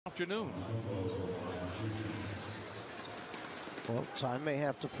afternoon. Well, time may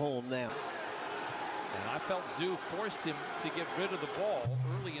have to pull him now. And I felt Zoo forced him to get rid of the ball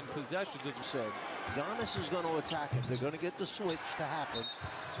early in possessions. As said, Giannis is going to attack him. They're going to get the switch to happen,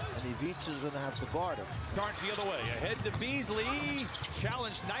 and Ivica is going to have to guard him. Durant the other way, ahead to Beasley.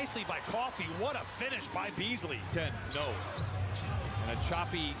 Challenged nicely by Coffey. What a finish by Beasley. 10, no. And a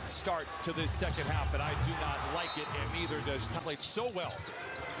choppy start to this second half, and I do not like it, and neither does Tom. Played so well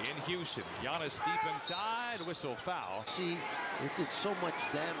in Houston. Giannis deep inside, whistle foul. See, it did so much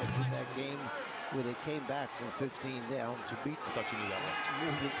damage in that game where they came back from 15 down to beat. I thought you knew that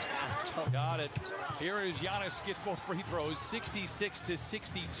one. Got it. Here is Giannis, gets both free throws,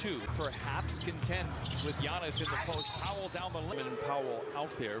 66-62. Perhaps contend with Giannis in the post. Powell down the limit, and Powell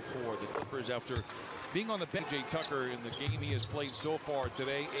out there for the Clippers after being on the bench. Jay Tucker in the game he has played so far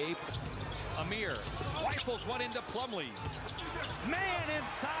today. Amir rifles one into Plumlee. Man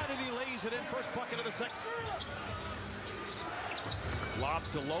inside, and he lays it in. First bucket of the second. Lob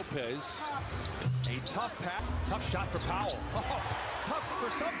to Lopez. A tough tough shot for Powell. Oh, tough for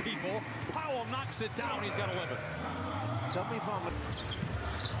some people. Powell knocks it down. He's got to live it. Tell me if I'm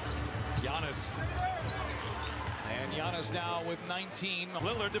Giannis. And Giannis now with 19.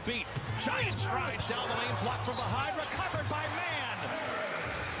 Lillard to beat. Giant strides down the lane. Blocked from behind. Recovered by Man.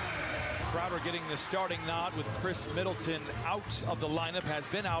 Crowder getting the starting nod with Chris Middleton out of the lineup. Has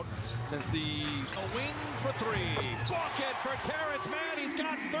been out since the wing for three. Bucket for Terrence Mann. He's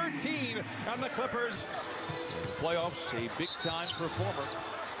got 13. And the Clippers playoffs, a big-time performer.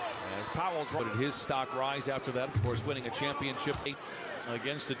 As Powell's wanted his stock rise after that, of course, winning a championship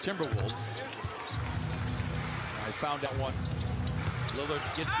against the Timberwolves. I found that one. Lillard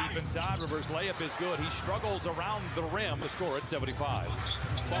gets deep inside. Reverse layup is good. He struggles around the rim to score at 75.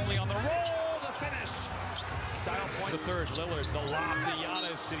 Plumlee on the roll. The finish. Style point. The third. Lillard. The lob to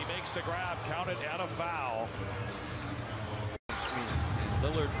Giannis. And he makes the grab. Counted and a foul.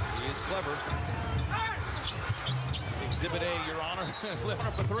 Lillard is clever. Exhibit A, Your Honor.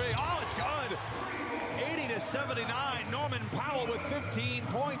 Lillard for three. Oh, it's good. 80-79. Norman Powell with 15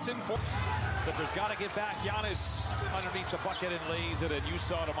 points in four. Clippers got to get back. Giannis underneath the bucket and lays it, and you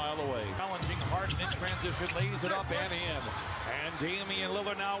saw it a mile away. Challenging Harden in transition, lays it up and in. And Damian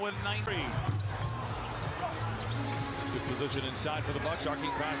Lillard now with 93. Good position inside for the Bucks. Arcing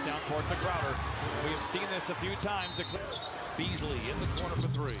pass down court to Crowder. We have seen this a few times. Beasley in the corner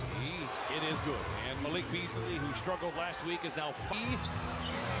for three. It is good. And Malik Beasley, who struggled last week, is now free.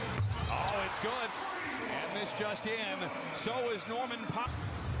 Oh, it's good. And this just in. So is Norman Powell.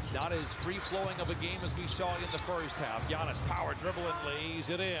 It's not as free-flowing of a game as we saw in the first half. Giannis power dribbling, lays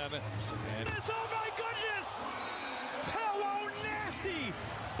it in. And it's, oh my goodness! Hello, nasty!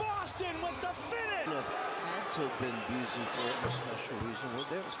 Boston with the finish! had to have been Beasley for a special reason. Well,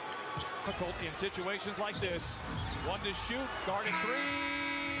 they're difficult in situations like this. One to shoot, guarded three.